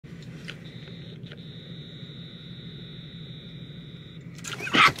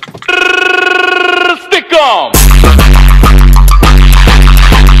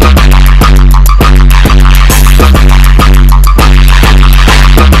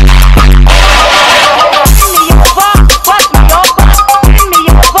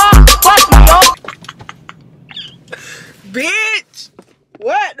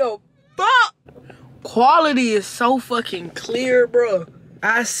is so fucking clear, bro.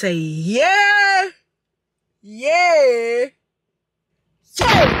 I say, yeah. Yeah.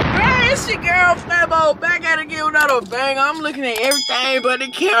 Man, it's your girl FAYB0 back at it again with another bang. I'm looking at everything but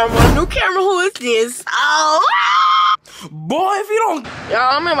the camera. New camera, who is this? Oh, boy, if you don't.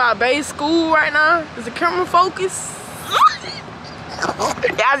 Y'all, I'm in my base school right now. Is the camera focused?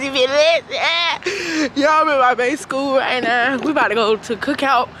 Y'all see me lit? Y'all, I'm in my base school right now. We about to go to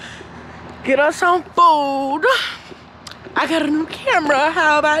cookout, get us some food. I got a new camera.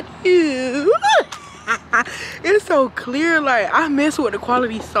 How about you? It's so clear. Like, I mess with the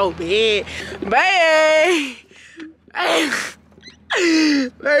quality so bad. Babe.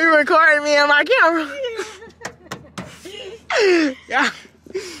 Babe, you recording me on my camera. Yeah.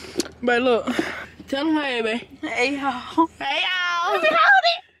 But look, tell them hey, babe. Hey, y'all. Hey, y'all. Let me hold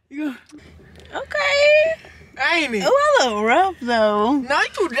it. You Okay. ain't it? Oh, a little rough, though. No,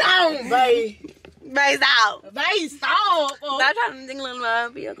 you down, babe. Base out. Babe, stop. Stop trying to tingle in my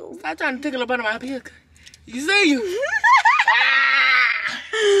vehicle. Stop trying to tickle up under my vehicle. You see you?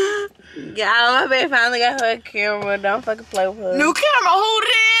 Yeah, my baby finally got her a camera. Don't fucking play with her. New camera, who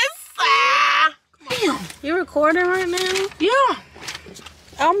this? Damn. You recording right now? Yeah.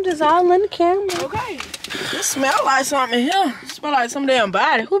 I'm just all in the camera. Okay. It smell like something in here. It smell like some damn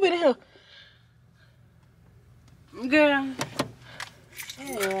body. Who been in here? Girl.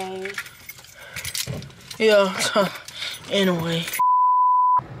 Anyway. Yeah. Anyway.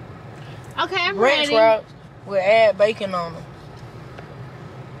 Okay, I'm Ranch ready. wraps with add bacon on them.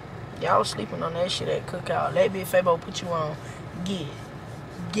 Y'all sleeping on that shit at cookout. That bitch FAYB0 put you on.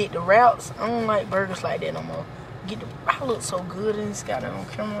 Get the wraps. I don't like burgers like that no more. I look so good in this goddamn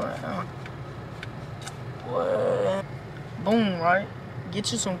camera right now. What? Boom, right?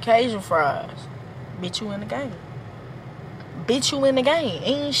 Get you some Cajun fries. Bitch, you in the game. Bitch, you in the game.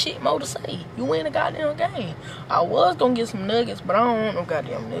 Ain't shit more to say. You in the goddamn game. I was gonna get some nuggets, but I don't want no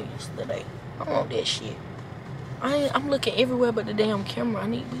goddamn nuggets today. I don't want that shit. I'm looking everywhere but the damn camera. I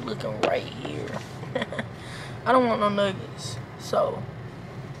need to be looking right here. I don't want no nuggets. So,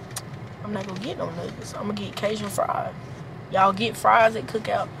 I'm not gonna get no nuggets. I'm gonna get Cajun fries. Y'all get fries at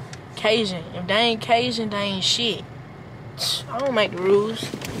cookout. Cajun. If they ain't Cajun, they ain't shit. I don't make the rules.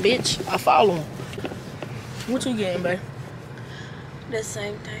 Bitch, I follow them. What you getting, babe? The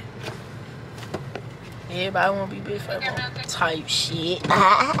same thing. Everybody wanna be big FAYB0 type shit.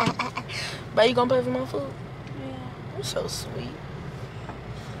 Babe, you gonna pay for my food? Yeah. You're so sweet.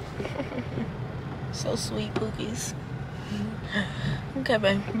 So sweet, Pookies. Okay,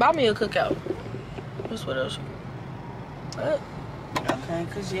 babe. Buy me a cookout. What's what else? What? Okay,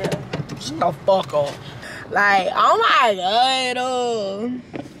 cause yeah. Shut the fuck up. Like, oh my god,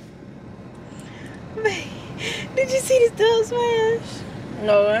 Did you see this dog smash?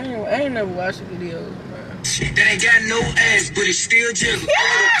 No, I ain't never watched the videos, man. That ain't got no ass, but it's still jiggle.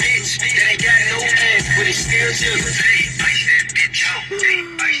 Bitch, that ain't got no ass, but it's still jiggle. Ice that bitch out.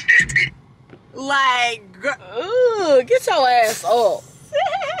 Ice that bitch. Like, get your ass up.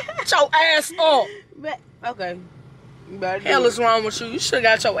 Get your ass up. Okay. Hell is wrong with you? You should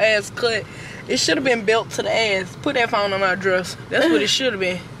have got your ass cut. It should have been built to the ass. Put that phone on my dress. That's what it should have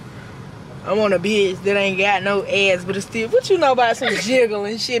been. I want a bitch that ain't got no ass, but it's still. What you know about some jiggle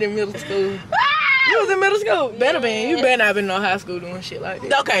and shit in middle school? You was in middle school? Better been. You better not been in no high school doing shit like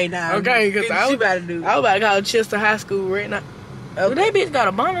that. Okay, now. Okay, because I was about to do. I was about to call Chester High School right now. Okay. That bitch got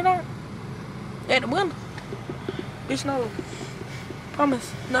a bonnet on at the window. Bitch, no.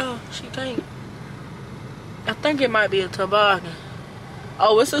 Promise. No, she can't. I think it might be a toboggan.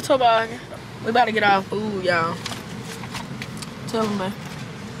 Oh, it's a toboggan. We about to get our food, y'all. Tell them, man.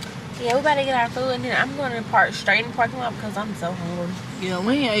 Yeah, we better get our food and then I'm going to park straight in the parking lot because I'm so hungry. Yeah,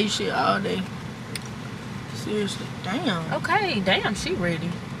 we ain't ate shit all day. Seriously. Damn. Okay, damn, she ready.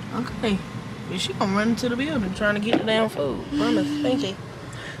 Okay. But she gonna run into the building trying to get the damn food. Promise. Thank you.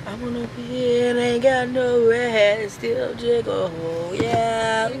 I wanna be here, ain't got no ass, still jiggle.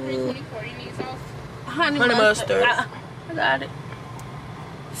 Yeah. Honey mustard. I got it.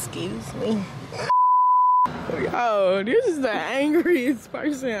 Excuse me. Yo, this is the angriest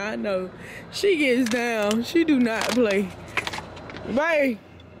person I know. She gets down. She do not play. Babe.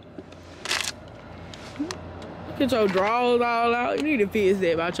 Get your drawers all out. You need to fix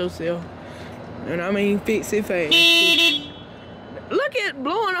that about yourself. And I mean, fix it fast. Look at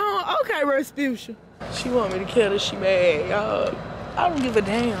blowing on. Okay, Rasputia. She want me to kill her. She mad, y'all. I don't give a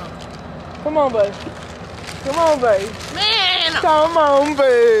damn. Come on, babe. Come on, babe. Man! Come on,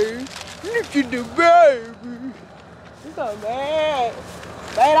 babe. Look at the baby. You so mad.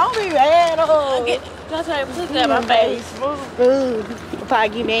 Babe, don't be mad. That's how I look at my face. If I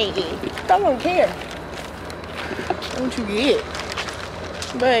get mad, I don't care. What you get?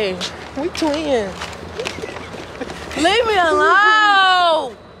 Babe, we twins. Leave me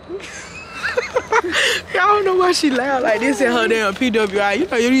alone! Y'all don't know why she loud like this in her damn PWI. You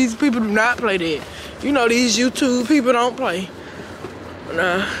know these people do not play that. You know these YouTube people don't play.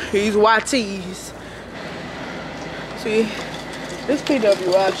 Nah, these YTs. See, this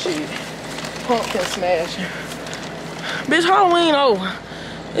PWI shit. Pumpkin smashing. Bitch, Halloween over.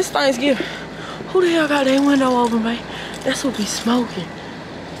 It's Thanksgiving. Who the hell got that window open, man? That's what we smoking.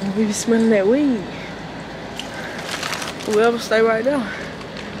 And we be smelling that weed. Whoever stay right there.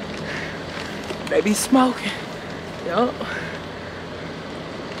 They be smoking. Yup.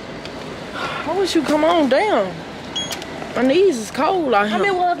 I wish you come on down. My knees is cold out here. I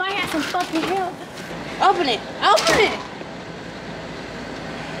mean, well, if I had some fucking help. Open it. Open it.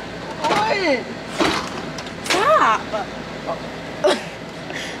 What? Stop.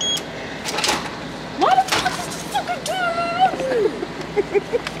 Why the fuck is this fucking doing?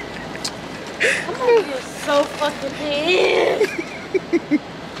 I'm gonna get so fucking pissed.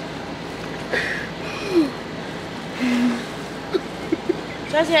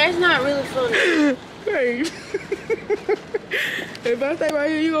 Jesse, it's not really funny. Hey. If I stay right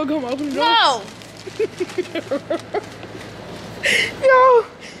here, you gonna come open the door? No. Yo.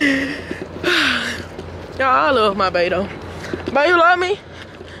 Y'all, I love my bae though. Bae, you love me?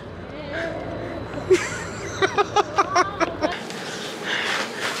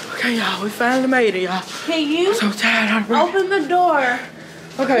 Okay, y'all, we finally made it, y'all. Can you I'm so tired of it. open the door?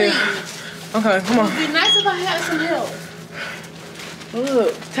 Okay. Please. Okay, come on. It'd be nice if I had some help.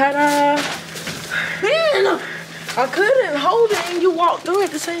 Look, ta-da. Man, I couldn't hold it and you walked through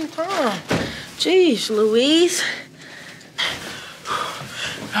at the same time. Jeez, Louise.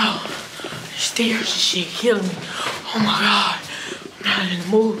 Oh, stairs and shit killing me. Oh my God. I'm not in the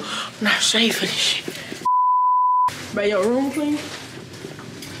mood. I'm not safe for this shit. By your room, please?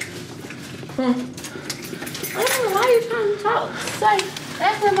 Huh? I don't know why you trying to talk. Say,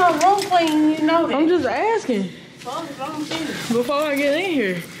 after my room clean, you know that. I'm just asking. Before I get in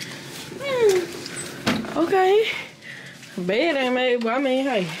here. Okay. Bed ain't made, but I mean,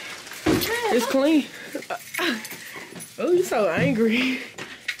 hey, it's clean. Oh, you so angry.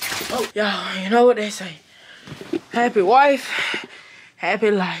 Oh, y'all, you know what they say. Happy wife,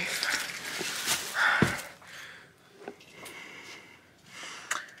 happy life.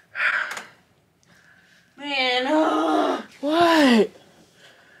 Man, What?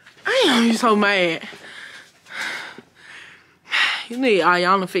 Damn, you so mad. You need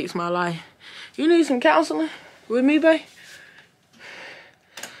Ayana to fix my life. You need some counseling with me, babe?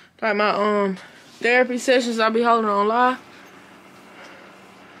 Like my therapy sessions I be holding on live.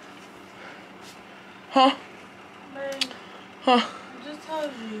 Huh? man, Huh? I just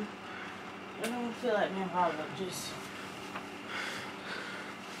told you. I don't feel like being bothered. Just.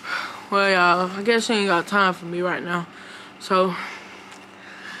 Well, y'all, I guess she ain't got time for me right now. So,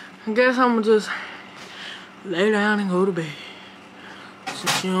 I guess I'm gonna just lay down and go to bed.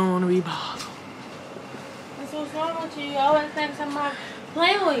 Since you don't want to be bothered. That's what's wrong with you. You always think somebody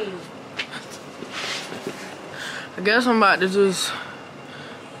playing with you. I guess I'm about to just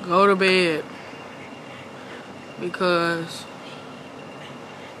go to bed. Because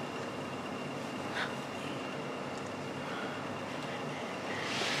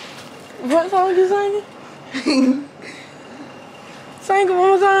what song you singing? Sing it one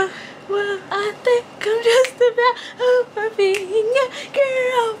more time. Well, I think I'm just about over being your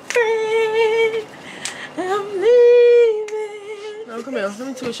girlfriend. I'm leaving. No, come here. Let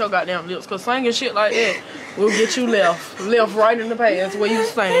me twist your goddamn lips. Because singing shit like that will get you left right in the past where you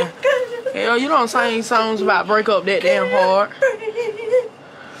stand. Hell, you don't sing songs about break up that damn hard.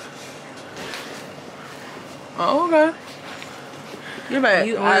 Oh, okay. Get back.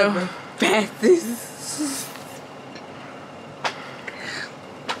 You are the fastest.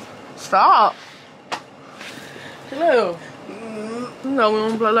 Stop. Hello. No, we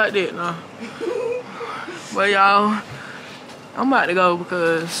don't play like that now. But y'all, I'm about to go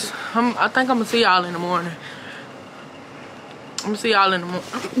because I think I'm gonna see y'all in the morning. I'm gonna see y'all in the morning.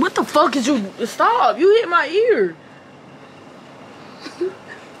 What the fuck is you? Stop! You hit my ear.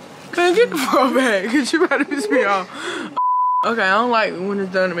 Can't get the phone back because you about to piss me off. Okay, I don't like it when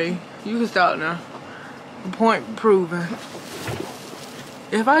it's done to me. You can stop now. Point proven.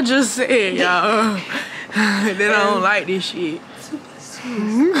 If I just said, y'all, that I don't like this shit.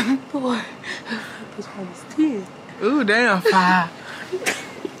 Boy, this one is 10. Ooh, damn, 5.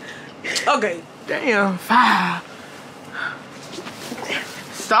 Okay, damn, 5.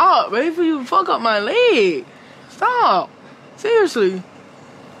 Stop, baby, before you fuck up my leg. Stop. Seriously.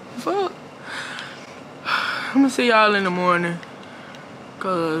 Fuck. I'm gonna see y'all in the morning.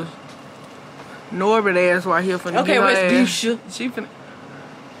 Cause Norbert ass right here finna Okay, where's Busha? She finna.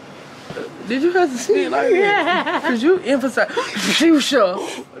 Did you have to see it like that? Cause you emphasize Busha.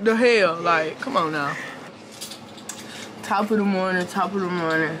 The hell, like, come on now. Top of the morning.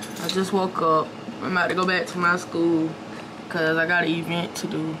 I just woke up. I'm about to go back to my school because I got an event to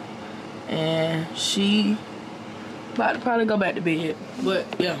do. And she about to probably go back to bed. But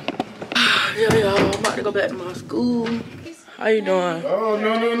yeah. Yeah, y'all, I'm about to go back to my school. How you doing? Oh,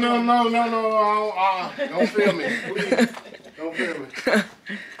 no. Don't film me, please. Don't film me.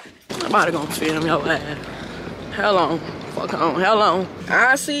 I'm about to go film your ass. How long? Fuck on, how long?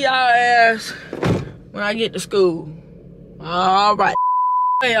 I'll see y'all ass when I get to school. All right.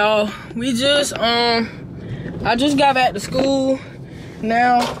 Hey y'all, we just I just got back to school.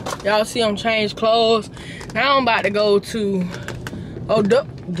 Now y'all see I'm changed clothes. Now I'm about to go to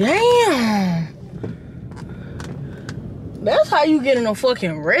damn. That's how you get in a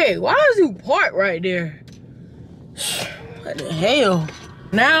fucking wreck. Why is you parked right there? What the hell?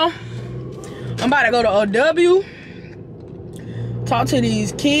 Now I'm about to go to OW. Talk to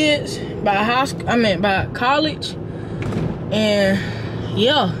these kids about college. And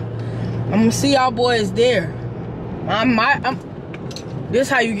yeah, I'm gonna see y'all boys there. This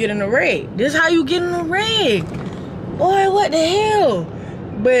how you get in the rig. Boy, what the hell?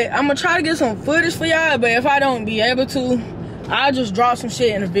 But I'm gonna try to get some footage for y'all. But if I don't be able to, I'll just drop some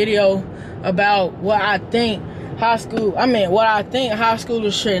shit in the video about what I think high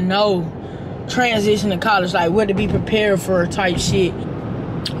schoolers should know transition to college, like what to be prepared for type shit.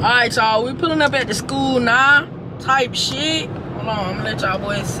 Alright, y'all, we pulling up at the school now. Type shit. Hold on, I'm gonna let y'all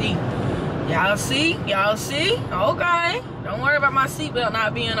boys see. Y'all see? Okay. Don't worry about my seatbelt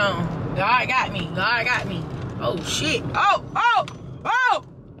not being on. God got me. Oh shit. Oh!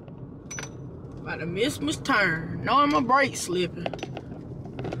 About to miss my turn. Knowing my brakes slipping.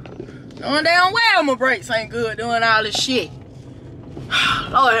 Knowing damn well my brakes ain't good doing all this shit.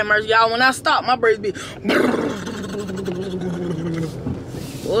 Lord have mercy, y'all. When I stop, my brakes be. Boy,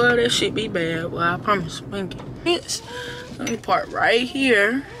 that shit be bad. Well, I promise. Thank you. Let me park right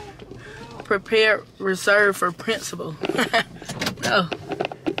here. Prepared, reserved for principal. No,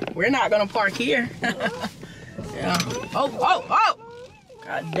 we're not gonna park here. Yeah. Oh!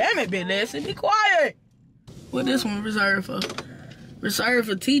 God damn it, Big Lesson, be quiet. What this one reserved for? Reserved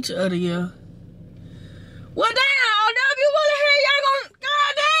for teacher of the year. Well, damn, what the hell y'all gonna?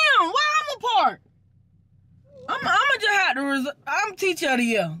 God damn, why I'ma park? I'ma just have to I'm teacher of the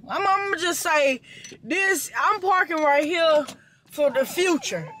year. I'ma just say this. I'm parking right here for the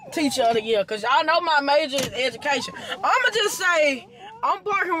future teacher of the year, cause y'all know my major is education. I'ma just say I'm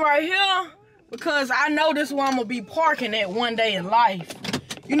parking right here because I know this is where I'm gonna be parking at one day in life.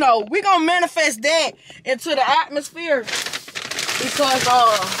 You know, we gonna manifest that into the atmosphere because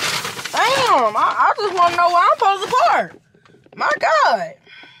damn, I just wanna know where I'm supposed to park. My God.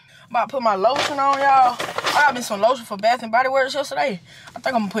 I'm about to put my lotion on, y'all. I got me some lotion for Bath and Body Works yesterday. I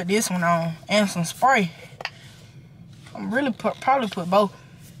think I'm gonna put this one on and some spray. I'm really probably put both.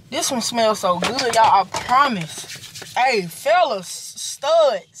 This one smells so good, y'all. I promise. Hey, fellas,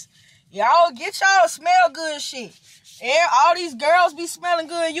 studs, y'all get y'all smell good shit. Yeah, all these girls be smelling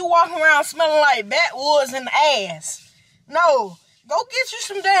good. You walking around smelling like backwoods in the ass. No, go get you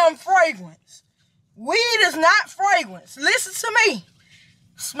some damn fragrance. Weed is not fragrance. Listen to me.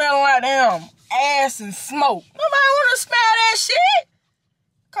 Smelling like damn ass and smoke. Nobody want to smell that shit.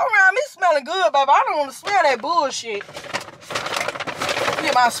 Come around me smelling good, baby. I don't want to smell that bullshit.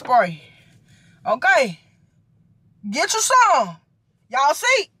 Get my spray. Okay. Get you some. Y'all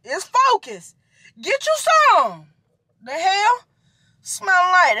see? It's focused. Get you some. The hell?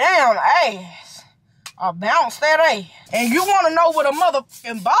 Smelling like damn ass. I bounce that ass. And you want to know what a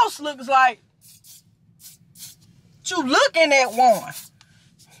motherfucking boss looks like? You looking at one.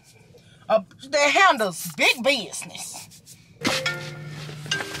 That handles big business.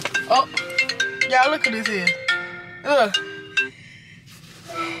 Oh, y'all look at this here. Look.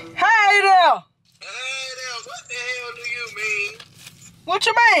 Hey there. What the hell do you mean? What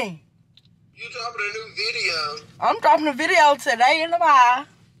you mean? You dropping a new video. I'm dropping a video today in the bar.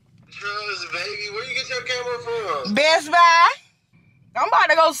 Trust, baby. Where you get your camera from? Best Buy. I'm about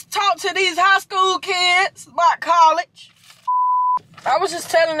to go talk to these high school kids about college. I was just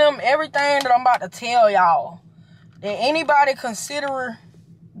telling them everything that I'm about to tell y'all. Did anybody consider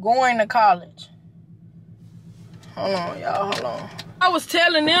going to college? Hold on, y'all. Hold on. I was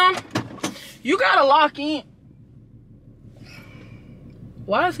telling them, you gotta lock in.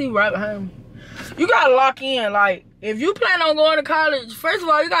 Why is he right behind me? You gotta lock in. Like, if you plan on going to college, first of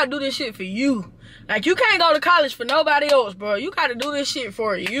all, you gotta do this shit for you. Like, you can't go to college for nobody else, bro. You gotta do this shit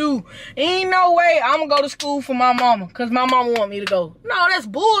for you. Ain't no way I'm gonna go to school for my mama, because my mama want me to go. No, that's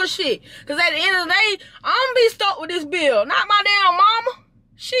bullshit. Because at the end of the day, I'm gonna be stuck with this bill. Not my damn mama.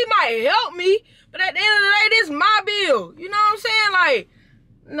 She might help me, but at the end of the day, this is my bill. You know what I'm saying? Like,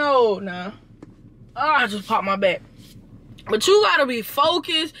 no, nah. Oh, I just popped my back. But you gotta be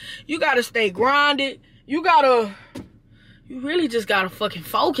focused. You gotta stay grounded. You really just gotta fucking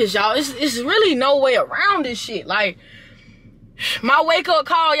focus, y'all. It's really no way around this shit. Like, my wake up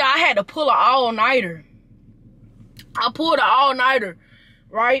call, y'all, I had to pull an all-nighter. I pulled an all-nighter,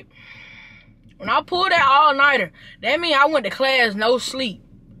 right? When I pulled that all-nighter, that means I went to class no sleep.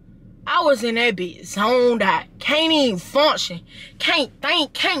 I was in that bitch zoned out. Can't even function. Can't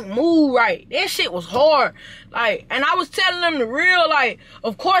think. Can't move right. That shit was hard. Like, and I was telling them the real, like,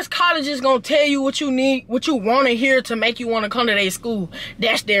 of course college is gonna tell you what you need, what you want to hear to make you want to come to their school.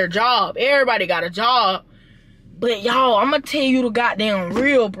 That's their job. Everybody got a job. But y'all, I'm gonna tell you the goddamn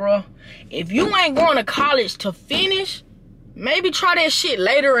real, bro. If you ain't going to college to finish, maybe try that shit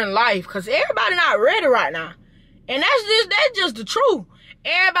later in life. Because everybody not ready right now. And that's just the truth.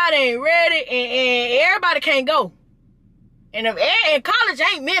 Everybody ain't ready, and everybody can't go. And college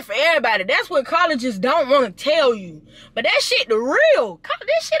ain't meant for everybody. That's what colleges don't want to tell you. But that shit the real.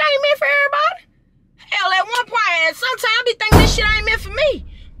 This shit ain't meant for everybody. Hell, at one point, sometimes I be thinking this shit ain't meant for me.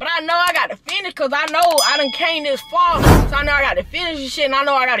 But I know I got to finish, because I know I done came this far. So I know I got to finish this shit, and I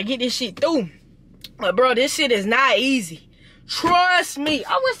know I got to get this shit through. But bro, this shit is not easy. Trust me.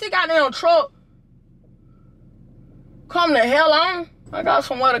 I wish they got damn truck come the hell on. I got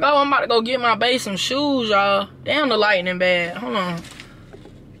somewhere to go. I'm about to go get my bae some shoes, y'all. Damn, the lightning bad. Hold on.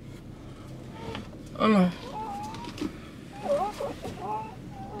 Hold on.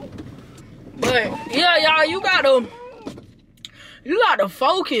 But yeah, y'all, you gotta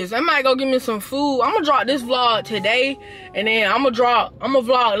focus. I might go get me some food. I'm gonna drop this vlog today, and then I'm gonna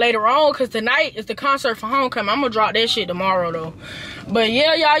vlog later on, because tonight is the concert for homecoming. I'm gonna drop that shit tomorrow though. But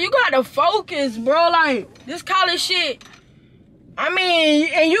yeah, y'all, you gotta focus, bro. Like, this college shit, I mean,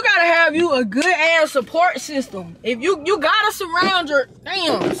 and you gotta have you a good ass support system. If you gotta surround your,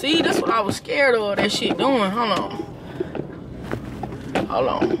 damn, see, that's what I was scared of, that shit doing. Hold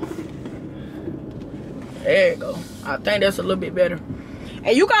on. There you go. I think that's a little bit better.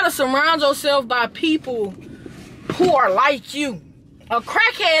 And you gotta surround yourself by people who are like you. A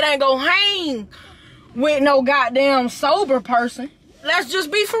crackhead ain't gonna hang with no goddamn sober person. Let's just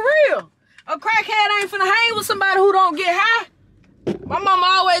be for real. A crackhead ain't finna hang with somebody who don't get high. My mama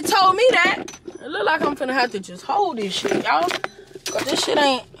always told me that. It look like I'm finna have to just hold this shit, y'all. Cause this shit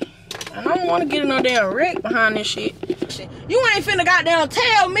ain't, and I don't wanna get in no damn wreck behind this shit. You ain't finna goddamn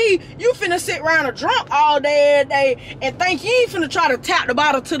tell me you finna sit around a drunk all day, every day, and think you ain't finna try to tap the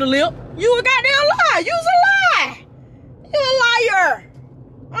bottle to the lip. You a goddamn lie. You's a lie. You a liar.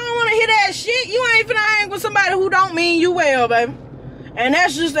 I don't wanna hear that shit. You ain't finna hang with somebody who don't mean you well, baby. And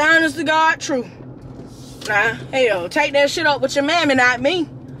that's just the honest to God truth. Nah, hell, take that shit up with your mammy, not me.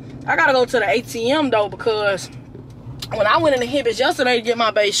 I gotta go to the ATM though, because when I went in the Hibbits yesterday to get my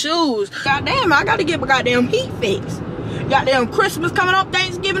bae shoes, goddamn, I gotta get my goddamn heat fixed. Goddamn Christmas coming up,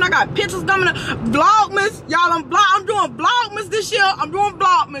 Thanksgiving, I got pictures coming up, Vlogmas, y'all, I'm doing Vlogmas this year. I'm doing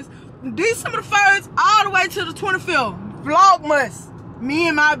Vlogmas December the 1st all the way to the 25th. Vlogmas. Me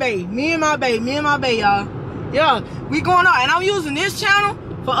and my bae, y'all. Yeah, we going on, and I'm using this channel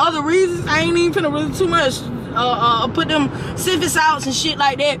for other reasons. I ain't even finna really too much put them civics outs and shit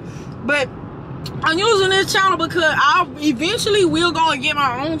like that. But I'm using this channel because I eventually will go and get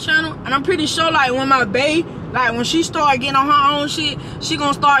my own channel. And I'm pretty sure, like, when my bae, like, when she start getting on her own shit, she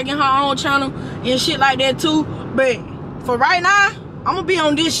gonna start getting her own channel and shit like that too. But for right now, I'm gonna be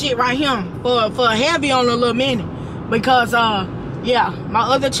on this shit right here for heavy on a little minute. Because yeah, my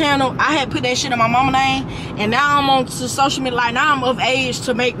other channel, I had put that shit in my mama name, and now I'm on to social media. Like, now I'm of age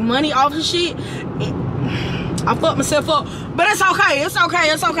to make money off of shit. I fucked myself up, but it's okay. It's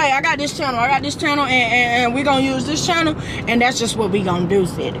okay. I got this channel. And we gonna use this channel, and that's just what we gonna do,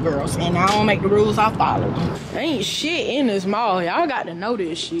 said the girls. And I don't make the rules, I follow them. There ain't shit in this mall. Y'all got to know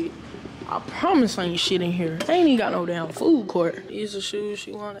this shit. I promise ain't shit in here. Ain't even got no damn food court. These are shoes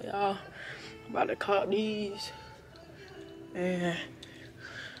she wanted, y'all. About to cop these. And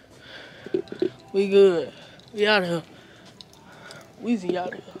we good. We out of here. Weezy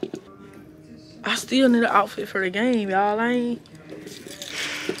out of here. I still need an outfit for the game, y'all. I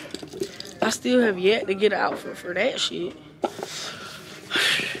still have yet to get an outfit for that shit.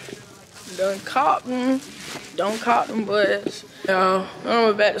 Done caught them. Don't caught them, boys. Y'all,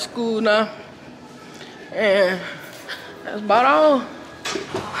 I'm back to school now. And that's about all.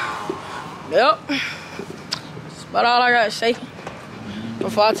 Yep. That's about all I gotta say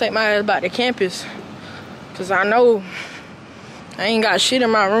before I take my ass back to campus. Cause I know I ain't got shit in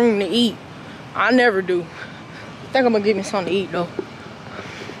my room to eat. I never do. I think I'm gonna give me something to eat though.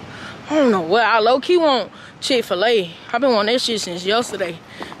 I don't know what. I low-key want Chick-fil-A. I've been wanting that shit since yesterday.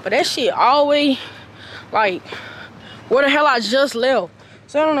 But that shit always, like, where the hell I just left.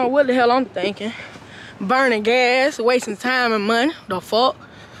 So I don't know what the hell I'm thinking. Burning gas, wasting time and money. The fuck?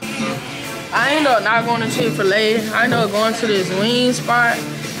 I ended up not going to Chick-fil-A. I ended up going to this wing spot.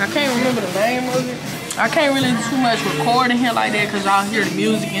 I can't remember the name of it. I can't really do too much recording here like that because y'all hear the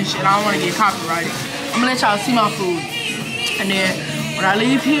music and shit. I don't want to get copyrighted. I'm gonna let y'all see my food. And then when I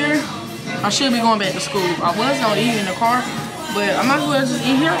leave here, I should be going back to school. I was gonna eat in the car, but I might as well just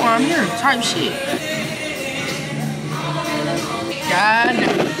eat here while I'm here, type shit. God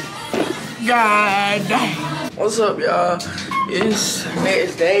damn. What's up, y'all? It's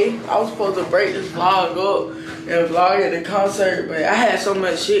next day. I was supposed to break this vlog up and vlog at the concert, but I had so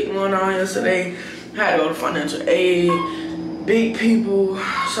much shit going on yesterday. I had to go to financial aid, big people,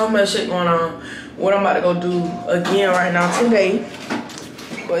 so much shit going on. What I'm about to go do again right now today.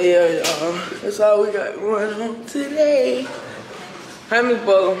 But yeah, y'all, that's all we got going on today. Hi, Miss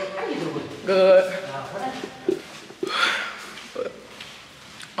Buggle. Good. But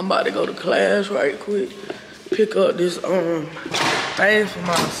I'm about to go to class right quick. Pick up this thing for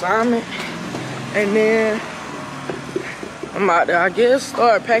my assignment. And then I'm about to, I guess,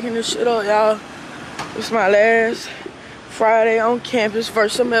 start packing this shit up, y'all. It's my last Friday on campus,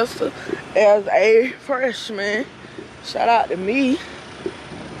 first semester as a freshman. Shout out to me.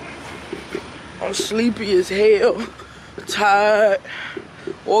 I'm sleepy as hell, tired,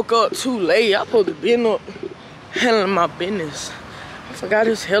 woke up too late. I supposed to be up handling my business. I forgot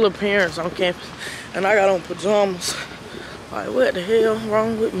his hell appearance on campus, and I got on pajamas. Like, what the hell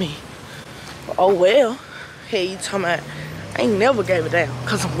wrong with me? Oh well, hey, you talking about, I ain't never gave it down,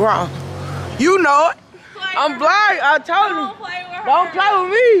 cause I'm grown. You know it. I'm blind. I told you. Don't play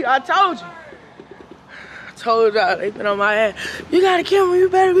with me. I told you. I told y'all they been on my ass. You got a camera. You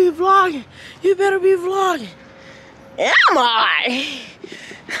better be vlogging. You better be vlogging. Am I?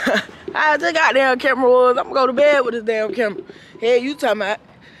 I just got damn camera was. I'm gonna go to bed with this damn camera. Hey, you talking about?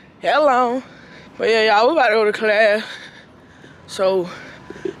 Hello. But yeah, y'all, we about to go to class. So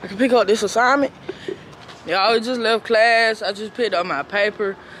I can pick up this assignment. Y'all, we just left class. I just picked up my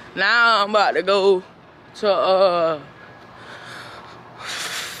paper. Now I'm about to go to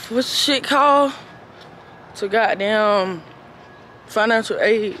what's the shit called? To goddamn financial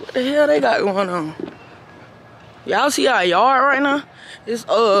aid. What the hell they got going on? Y'all see our yard right now? It's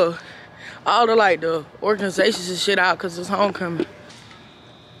all the like the organizations and shit out because it's homecoming.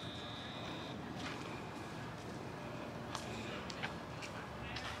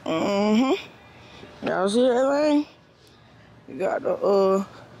 Y'all see that thing? You got the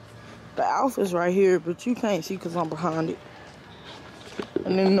outfits right here, but you can't see because I'm behind it.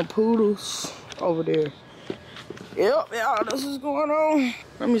 And then the poodles over there. Yep, y'all, this is going on.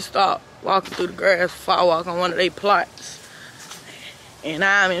 Let me stop walking through the grass before I walk on one of their plots. And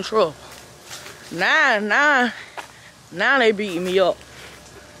now I'm in trouble. Now they beating me up.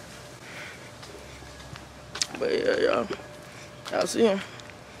 But yeah, y'all see him?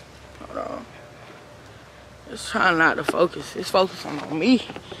 Hold on. It's trying not to focus. It's focusing on me.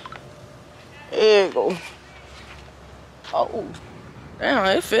 There you go. Oh, damn,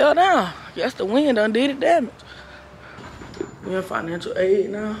 it fell down. Guess the wind done did it damage. We're in financial aid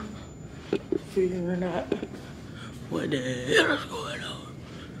now. Figuring out what the hell is going on.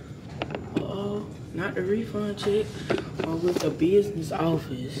 Uh-oh, not the refund check. Or with the business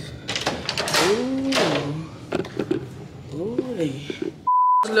office. Ooh. Ooh.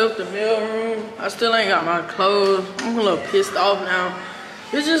 Just left the mail room. I still ain't got my clothes. I'm a little pissed off now.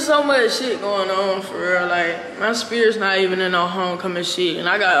 There's just so much shit going on for real. Like, my spirit's not even in no homecoming shit. And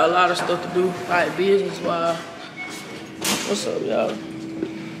I got a lot of stuff to do, like business-wise. What's up, y'all?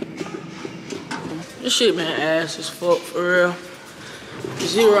 This shit been ass as fuck, for real.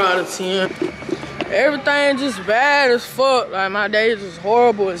 0 out of 10. Everything just bad as fuck. Like, my day is just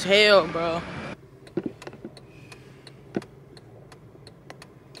horrible as hell, bro.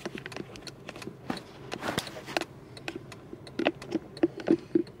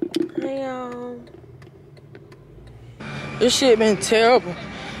 This shit been terrible.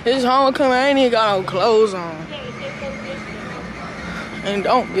 This homecoming, I ain't even got no clothes on. And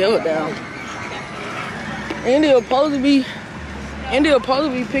don't give a damn. India supposed to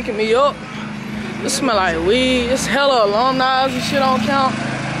be picking me up. This smell like weed. It's hella alumni and shit on count.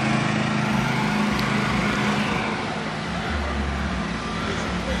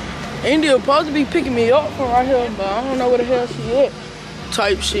 India supposed to be picking me up from right here, but I don't know where the hell she at.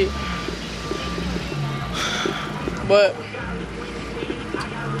 Type shit. But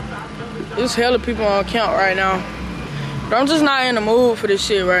there's hella people on count right now. But I'm just not in the mood for this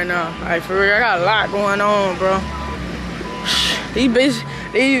shit right now. Like, for real, I got a lot going on, bro. These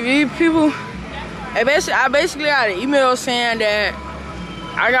people, I basically got an email saying that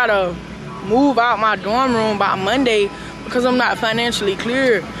I gotta move out my dorm room by Monday because I'm not financially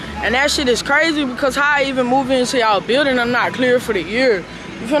clear. And that shit is crazy because how I even move into y'all building, I'm not clear for the year.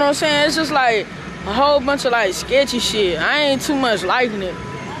 You feel what I'm saying? It's just like a whole bunch of like sketchy shit. I ain't too much liking it.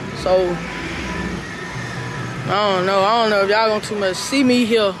 So, I don't know if y'all gonna too much see me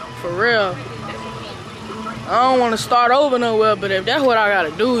here, for real. I don't wanna start over nowhere, but if that's what I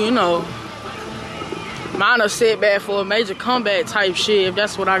gotta do, you know, minor setback for a major comeback type shit, if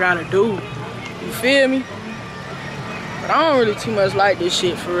that's what I gotta do. You feel me? But I don't really too much like this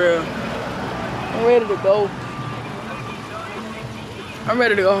shit, for real. I'm ready to go. I'm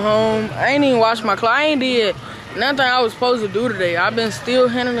ready to go home. I ain't even washed my clothes. I ain't did nothing I was supposed to do today. I've been still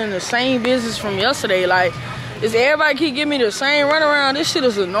handling the same business from yesterday. Like, is everybody keep giving me the same runaround? This shit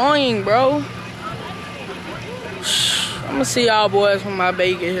is annoying, bro. I'm gonna see y'all boys when my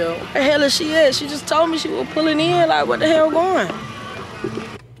baby get here. What the hell is she at? She just told me she was pulling in. Like, what the hell going?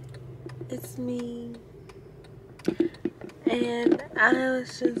 It's me. And I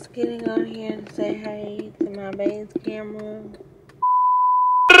was just getting on here to say hey to my baby's camera.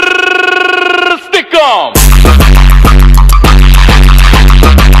 Stick 'em!